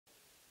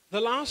The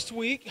last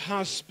week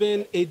has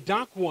been a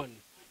dark one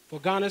for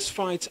Ghana's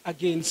fight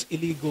against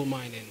illegal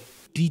mining.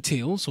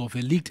 Details of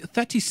a leaked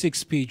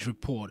 36-page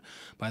report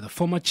by the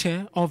former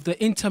chair of the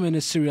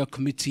Interministerial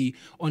Committee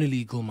on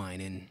Illegal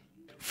Mining.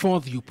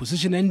 For the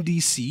opposition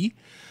NDC,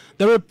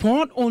 the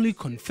report only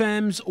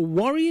confirms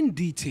worrying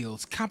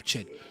details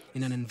captured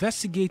in an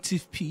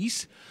investigative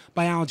piece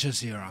by Al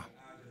Jazeera.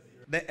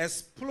 The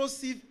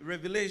explosive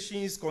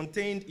revelations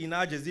contained in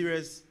Al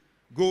Jazeera's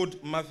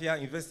Gold Mafia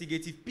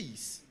investigative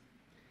piece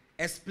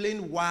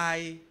explain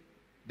why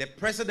the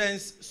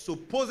president's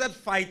supposed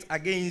fight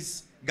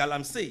against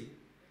Galamsey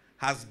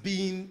has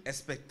been a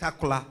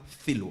spectacular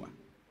failure.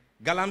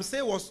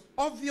 Galamsey was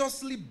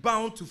obviously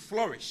bound to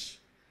flourish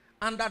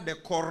under the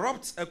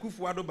corrupt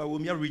Akufo-Addo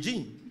Bawumia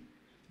regime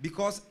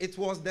because it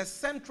was the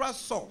central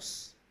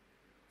source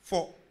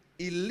for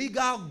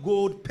illegal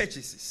gold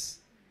purchases.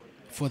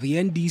 For the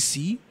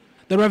NDC,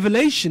 the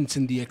revelations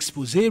in the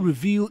exposé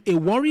reveal a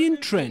worrying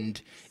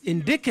trend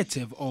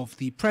indicative of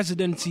the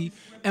presidency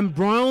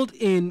embroiled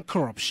in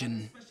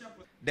corruption.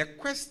 The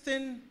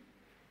question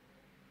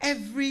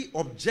every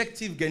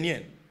objective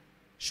Ghanaian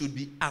should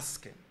be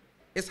asking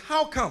is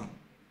how come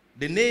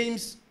the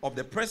names of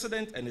the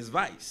president and his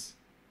vice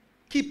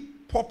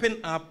keep popping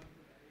up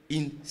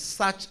in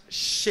such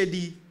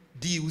shady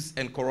deals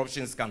and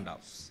corruption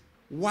scandals?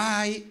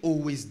 Why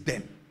always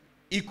them?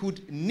 It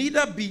could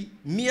neither be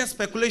mere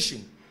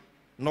speculation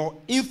nor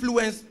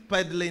influence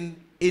peddling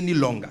any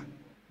longer.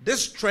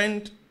 This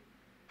trend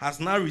has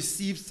now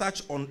received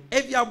such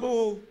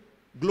unenviable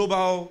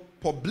global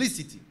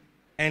publicity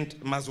and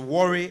must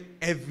worry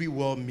every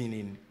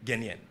well-meaning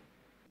Ghanaian.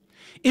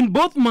 In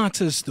both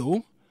matters,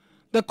 though,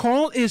 the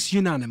call is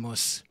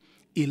unanimous.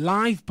 A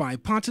live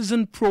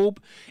bipartisan probe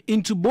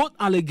into both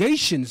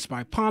allegations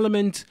by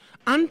Parliament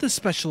and the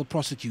special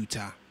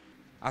prosecutor.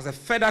 As a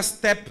further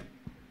step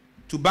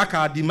to back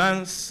our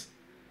demands,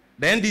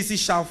 the NDC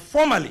shall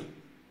formally,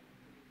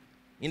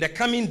 in the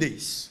coming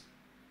days,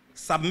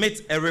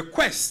 submit a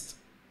request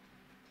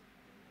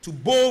to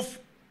both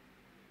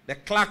the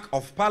Clerk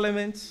of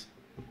Parliament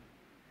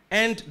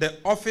and the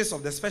Office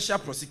of the Special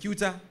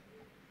Prosecutor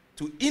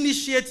to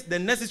initiate the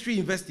necessary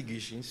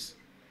investigations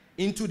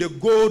into the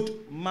Gold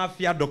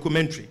Mafia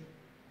documentary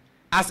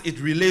as it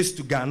relates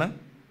to Ghana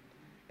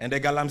and the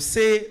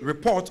Galamsey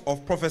report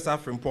of Professor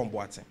Frimpong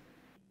Boateng.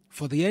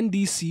 For the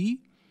NDC,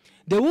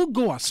 they will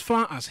go as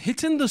far as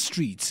hitting the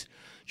streets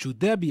should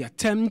there be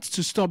attempts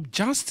to stop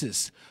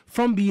justice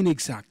from being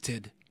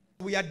exacted.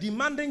 We are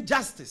demanding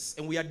justice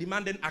and we are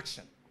demanding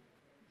action.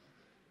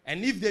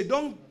 And if they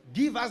don't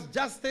give us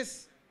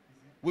justice,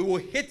 we will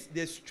hit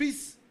the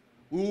streets,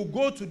 we will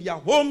go to their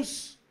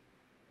homes.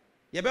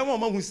 Enjoy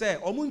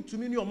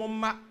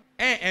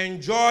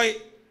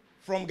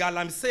from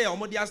Galamsey,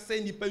 omodia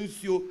say nipa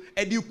nsuo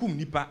edi kum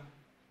nipa.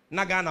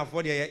 Na Ghana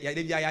for the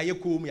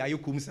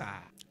yayekum sa.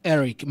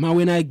 Eric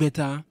Mawena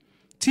Igbeta,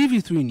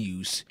 TV3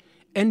 News,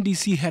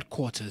 NDC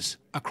Headquarters,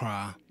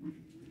 Accra.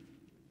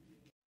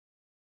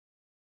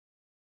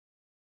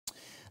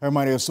 A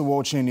reminder, you're still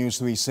watching News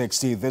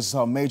 360. This is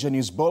our major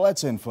news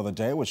bulletin for the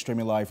day. We're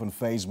streaming live on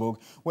Facebook.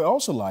 We're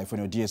also live on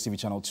your DSTV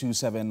channel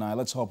 279.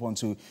 Let's hop on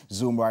to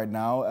Zoom right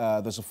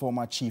now. There's a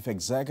former Chief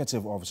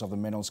Executive Officer of the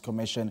Minerals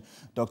Commission,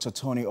 Dr.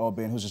 Tony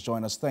Obin, who's just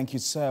joined us. Thank you,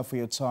 sir, for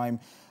your time.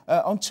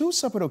 On two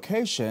separate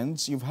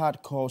occasions, you've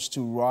had cause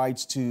to write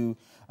to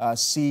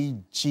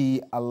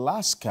CG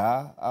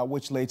Alaska,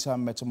 which later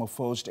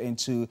metamorphosed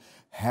into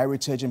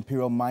Heritage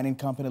Imperial Mining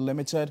Company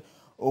Limited,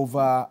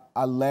 over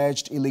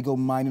alleged illegal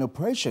mining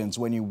operations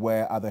when you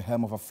were at the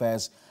helm of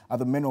affairs at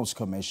the Minerals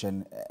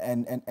Commission.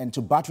 And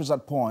to buttress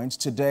that point,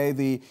 today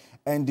the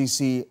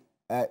NDC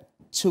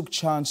took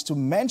chance to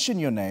mention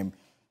your name.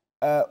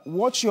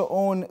 What's your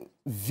own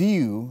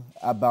view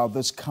about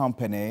this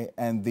company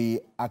and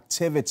the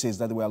activities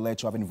that they were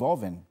alleged to have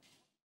involved in?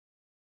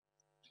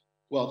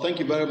 Well, thank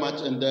you very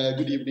much, and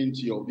good evening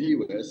to your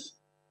viewers.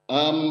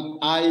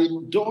 I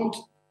don't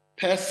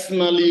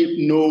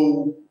personally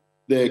know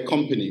the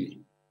company.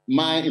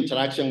 My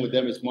interaction with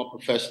them is more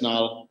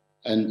professional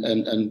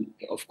and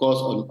of course,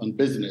 on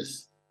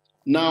business.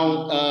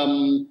 Now,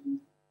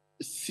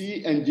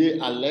 C&J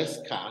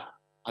Alaska,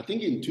 I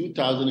think in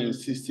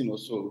 2016 or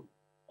so,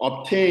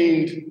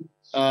 obtained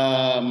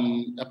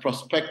a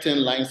prospecting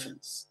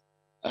license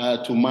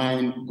to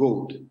mine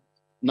gold.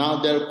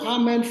 Now, the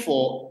requirement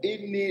for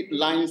any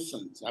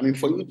license, I mean,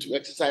 for you to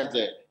exercise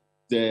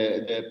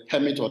the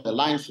permit or the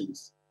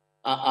license,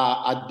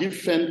 are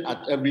different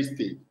at every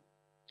stage.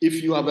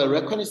 If you have a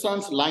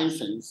reconnaissance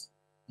license,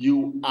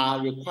 you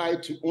are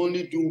required to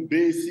only do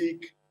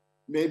basic,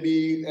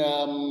 maybe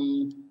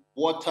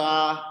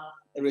water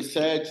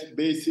research,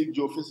 basic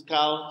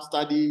geophysical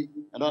study.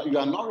 You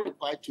are not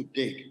required to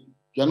dig.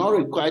 You are not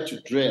required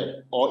to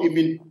drill or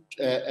even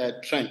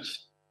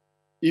trench.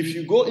 If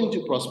you go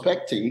into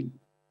prospecting,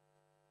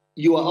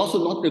 you are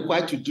also not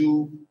required to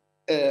do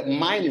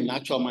mining,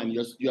 actual mining.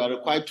 You are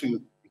required to,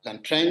 you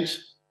can trench,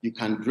 you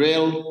can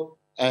drill,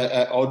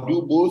 or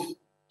do both.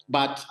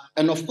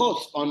 And of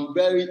course, on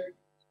very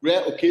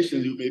rare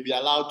occasions, you may be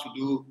allowed to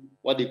do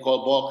what they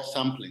call bulk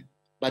sampling.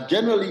 But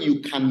generally, you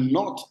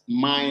cannot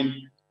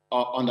mine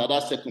under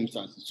that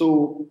circumstances.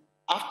 So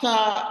after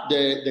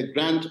the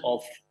grant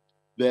of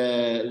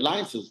the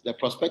license, the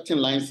prospecting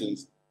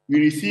license, we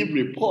received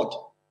report,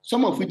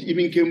 some of which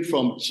even came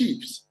from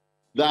chiefs,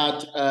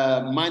 that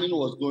mining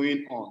was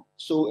going on.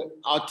 So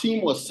our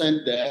team was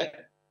sent there.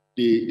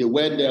 They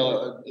went there,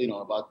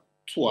 about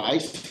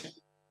twice,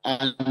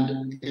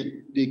 and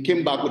they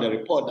came back with a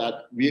report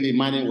that really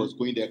mining was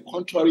going there,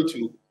 contrary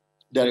to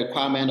the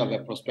requirement of a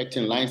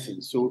prospecting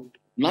license. So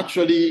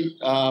naturally,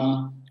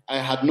 I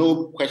had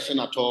no question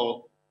at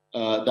all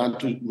than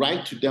to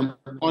write to them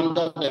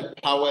under the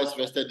powers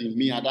vested in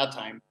me at that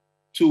time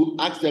to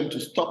ask them to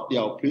stop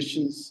their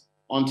operations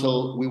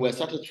until we were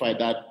satisfied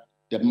that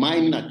the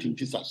mining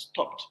activities are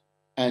stopped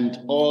and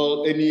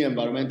any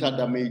environmental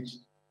damage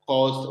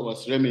caused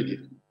was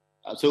remedied.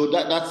 So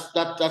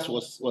that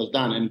was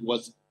done and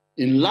was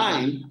in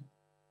line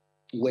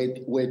with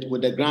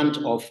the grant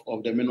of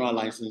the mineral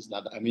license,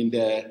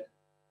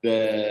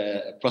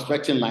 the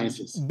prospecting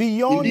license.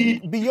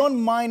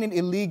 Beyond mining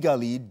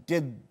illegally,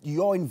 did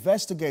your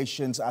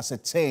investigations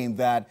ascertain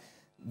that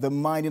the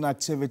mining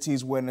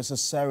activities were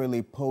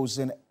necessarily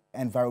posing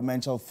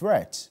environmental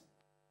threats?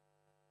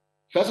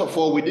 First of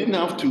all, we didn't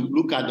have to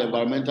look at the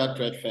environmental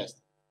threat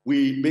first.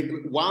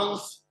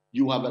 Once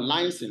you have a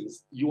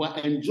license, you are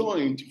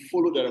enjoined to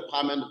follow the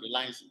requirement of the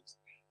license.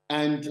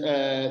 And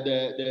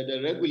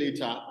the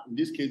regulator, in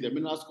this case, the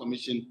Minerals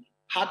Commission,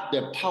 had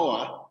the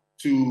power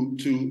to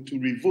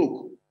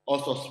revoke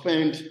or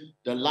suspend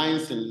the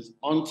license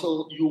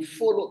until you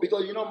follow,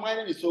 because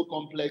mining is so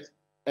complex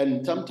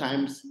and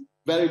sometimes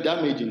very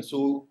damaging.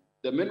 So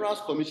the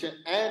Minerals Commission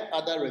and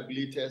other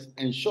regulators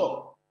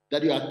ensure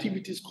that your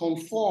activities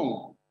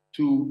conform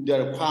to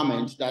the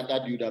requirements that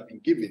you would have been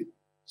given.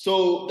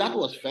 So that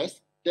was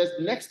first. The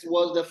next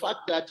was the fact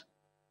that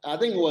I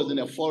think it was in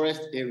a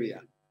forest area.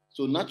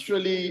 So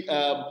naturally,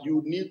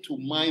 you need to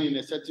mine in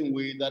a certain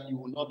way that you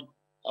will not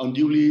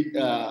unduly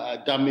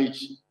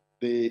damage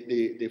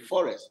the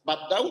forest. But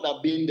that would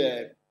have been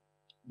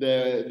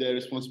the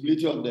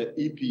responsibility of the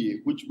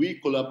EPA, which we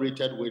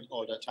collaborated with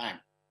all the time.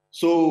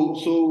 So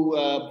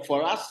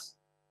for us,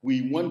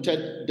 we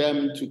wanted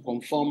them to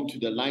conform to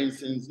the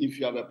license. If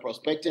you have a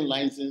prospecting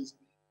license,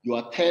 you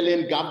are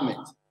telling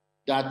government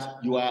that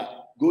you are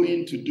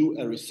going to do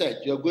a research.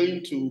 You're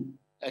going to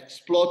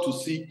explore to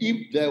see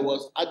if there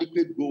was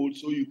adequate gold,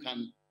 so you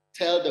can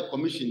tell the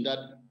commission that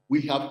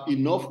we have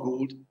enough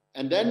gold,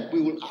 and then we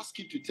will ask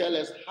you to tell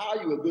us how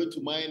you are going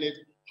to mine it,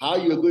 how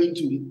you are going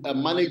to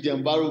manage the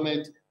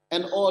environment,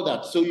 and all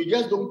that. So you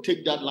just don't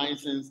take that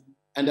license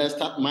and then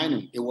start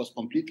mining. It was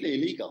completely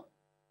illegal.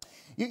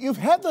 You've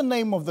heard the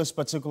name of this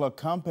particular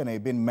company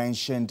being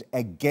mentioned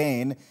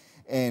again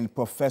in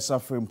Professor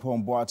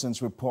Frimpong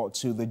Boaten's report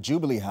to the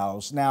Jubilee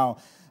House. Now,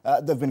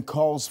 there have been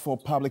calls for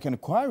public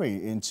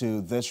inquiry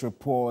into this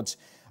report.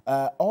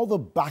 All the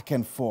back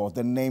and forth,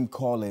 the name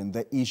calling,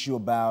 the issue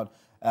about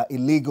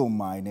illegal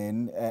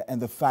mining,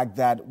 and the fact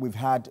that we've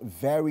had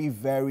very,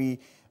 very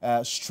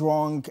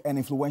strong and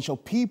influential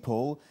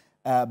people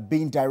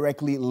being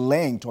directly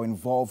linked or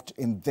involved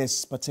in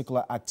this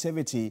particular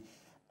activity.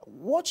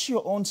 What's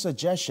your own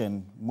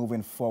suggestion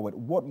moving forward?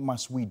 What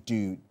must we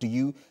do? Do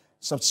you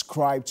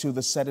subscribe to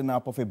the setting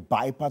up of a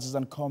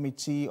bipartisan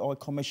committee or a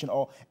commission,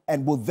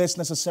 and will this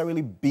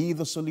necessarily be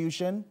the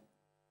solution?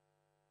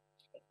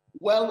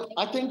 Well,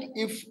 I think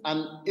if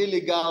an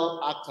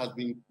illegal act has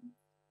been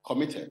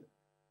committed,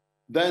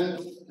 then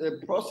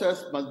the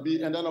process must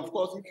be, and then of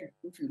course,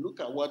 if you look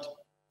at what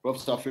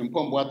Professor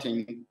Frimpong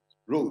Boaten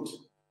wrote,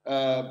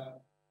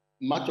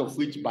 much of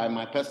which by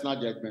my personal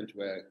judgment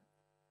were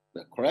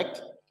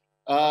correct,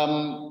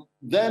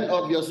 then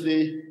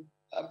obviously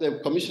the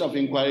commission of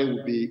inquiry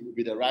would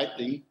be the right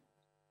thing,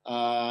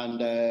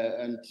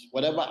 and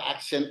whatever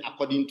action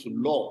according to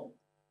law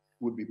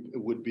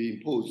would be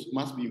imposed,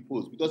 must be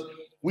imposed, because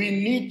we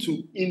need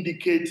to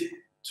indicate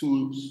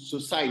to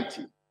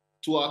society,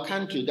 to our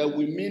country, that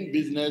we mean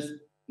business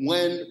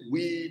when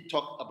we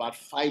talk about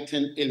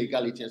fighting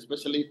illegality,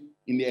 especially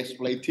in the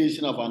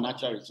exploitation of our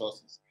natural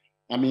resources.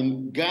 I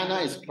mean, Ghana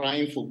is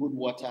crying for good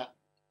water.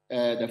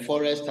 The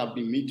forests have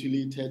been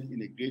mutilated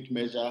in a great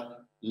measure.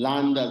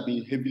 Land has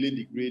been heavily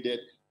degraded.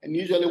 And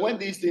usually when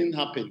these things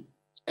happen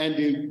and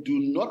they do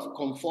not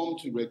conform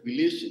to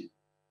regulation,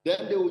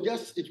 then they will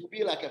it will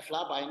be like a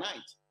fly by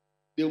night.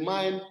 They'll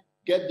mine,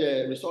 get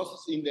the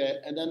resources in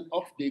there, and then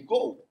off they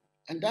go.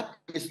 And that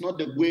is not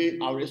the way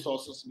our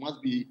resources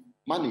must be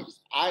managed.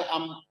 I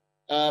am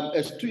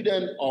a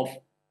student of,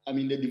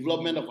 the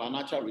development of our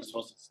natural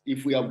resources.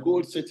 If we have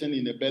gold sitting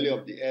in the belly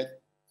of the earth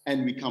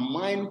and we can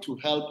mine to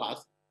help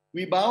us,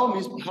 we by all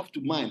means have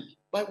to mine.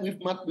 But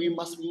we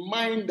must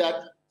mine that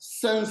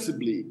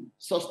sensibly,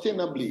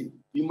 sustainably.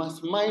 We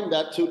must mine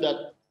that so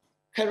that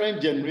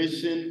current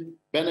generation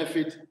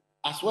benefit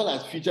as well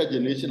as future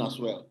generation as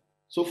well.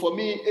 So for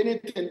me,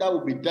 anything that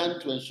will be done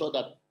to ensure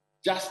that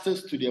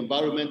justice to the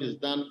environment is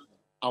done,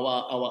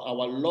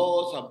 our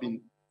laws have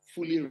been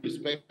fully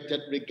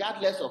respected,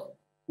 regardless of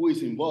who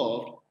is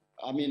involved,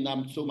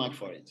 I'm so much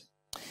for it.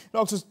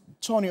 Dr.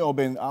 Tony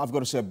Obin, I've got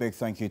to say a big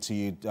thank you to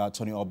you.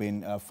 Tony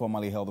Obin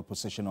formerly held the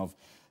position of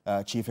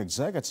Chief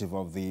Executive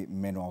of the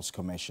Minerals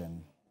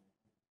Commission.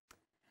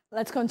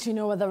 Let's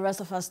continue with the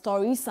rest of our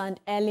stories. And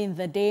early in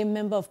the day,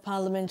 Member of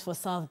Parliament for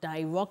South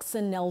Dai,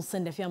 Roxanne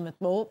Nelson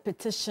Defiametbo,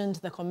 petitioned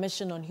the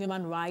Commission on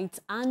Human Rights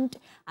and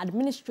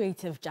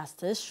Administrative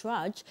Justice,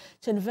 SHRAJ,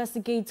 to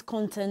investigate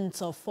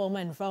contents of former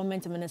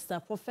Environment Minister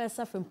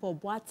Professor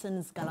Frimpong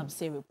Boaten's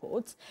Galamsey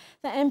report.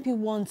 The MP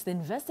wants the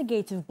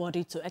investigative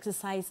body to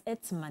exercise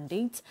its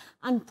mandate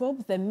and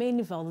probe the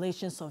many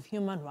violations of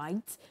human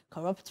rights,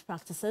 corrupt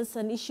practices,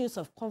 and issues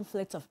of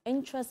conflict of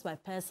interest by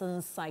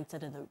persons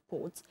cited in the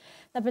report.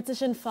 The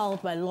petition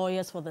filed by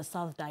lawyers for the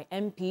South Dai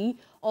MP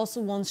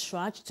also wants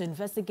SHRAJ to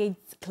investigate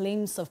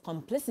claims of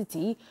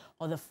complicity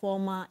of the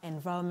former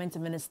Environment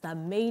Minister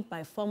made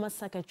by former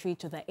Secretary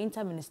to the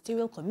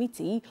Interministerial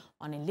Committee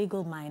on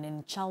Illegal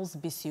Mining, Charles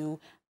Bisu,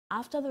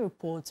 after the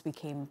reports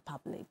became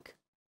public.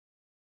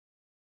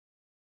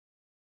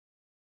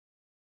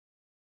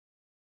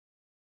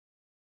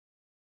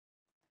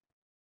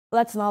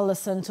 Let's now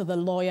listen to the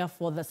lawyer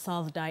for the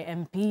South Dai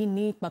MP,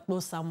 Ni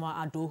Kpakpo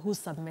Samwa Ado, who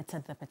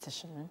submitted the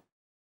petition.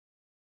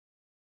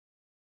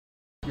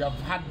 We have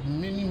had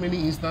many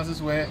instances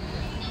where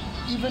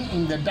even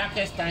in the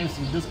darkest times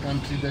in this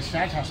country, the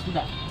SHRAJ has stood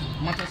up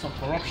to matters of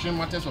corruption,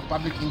 matters of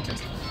public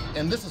interest,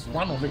 and this is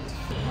one of it.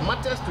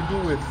 Matters to do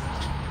with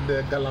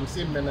the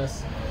Galamsey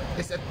menace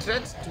is a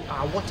threat to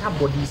our water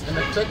bodies and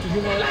a threat to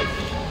human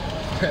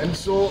life. And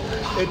so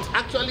it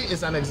actually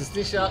is an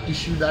existential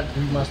issue that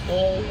we must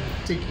all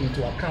take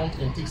into account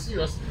and take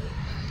seriously.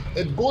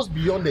 It goes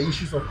beyond the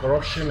issues of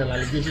corruption and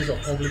allegations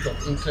of conflict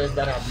of interest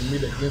that have been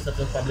made against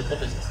certain public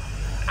officers.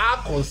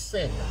 Our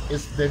concern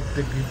is the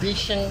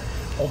degradation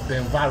of the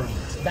environment.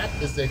 That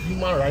is a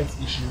human rights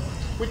issue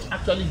which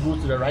actually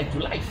goes to the right to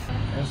life.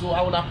 And so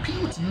I would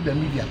appeal to you, the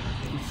media,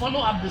 to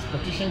follow up this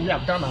petition. We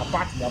have done our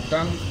part, we have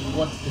done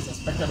what is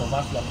expected of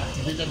us, we have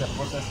activated the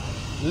process.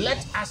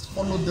 Let us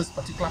follow this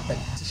particular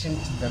petition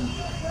to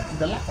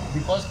the letter,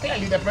 because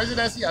clearly the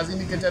presidency has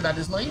indicated that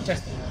it's not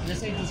interested. They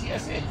say it is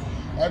hearsay.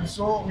 And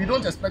so we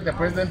don't expect the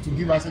president to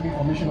give us any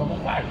commission of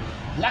inquiry.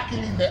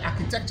 Luckily, the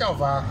architecture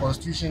of our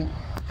constitution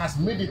has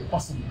made it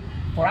possible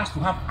for us to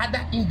have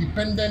other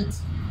independent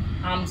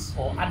arms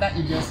or other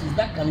agencies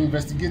that can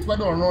investigate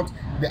whether or not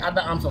the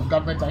other arms of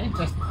government are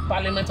interested.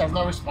 Parliament has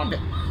not responded.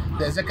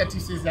 The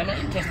executive says they're not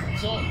interested.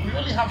 So we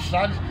only have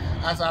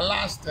SHRAJ as our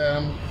last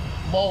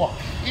bulwark.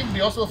 If they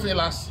also fail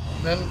us,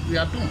 then we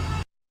are doomed.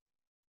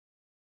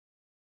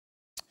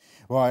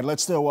 Right,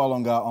 let's stay a while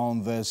longer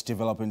on this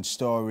developing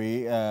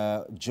story.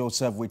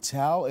 Joseph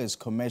Whittal is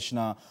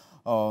Commissioner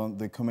on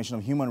the Commission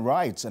of Human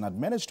Rights and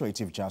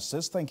Administrative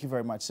Justice. Thank you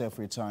very much, sir,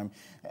 for your time,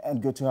 and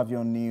good to have you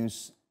on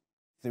News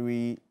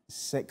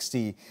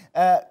 360.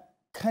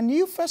 Can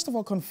you first of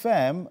all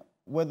confirm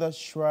whether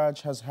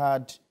SHRAJ has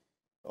had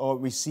or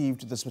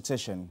received this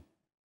petition?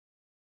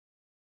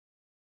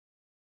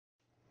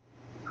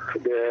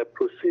 The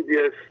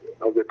procedures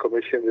of the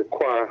Commission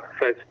require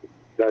first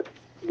that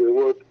we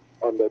would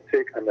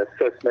undertake an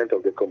assessment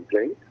of the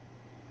complaint,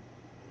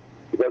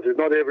 because it's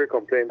not every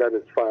complaint that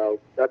is filed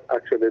that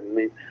actually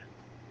meets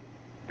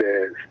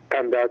the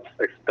standards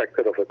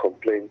expected of a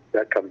complaint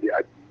that can be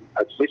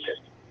admitted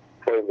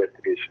for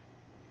investigation.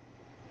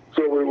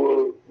 So we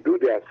will do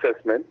the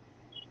assessment.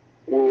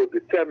 We will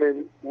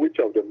determine which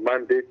of the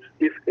mandates,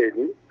 if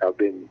any, have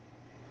been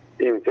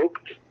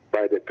invoked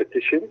by the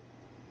petition,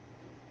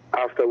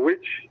 after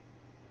which,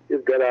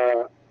 if there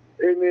are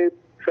any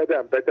further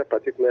and better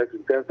particulars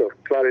in terms of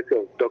clarity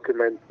of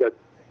documents that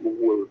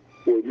will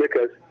make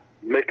us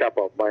make up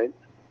our minds,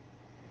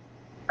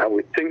 and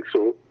we think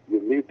so, we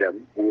need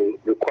them, we will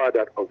require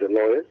that of the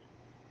lawyers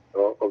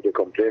or of the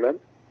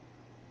complainant.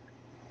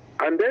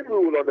 And then we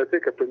will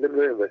undertake a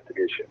preliminary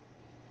investigation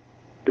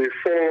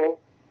before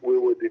we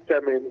will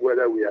determine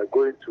whether we are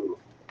going to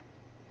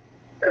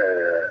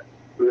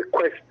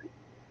request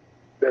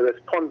the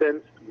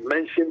respondents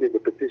mentioned in the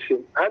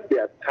petition and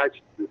the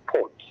attached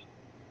reports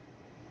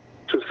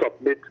to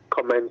submit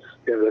comments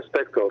in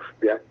respect of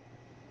their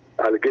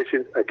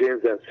allegations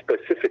against them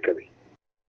specifically.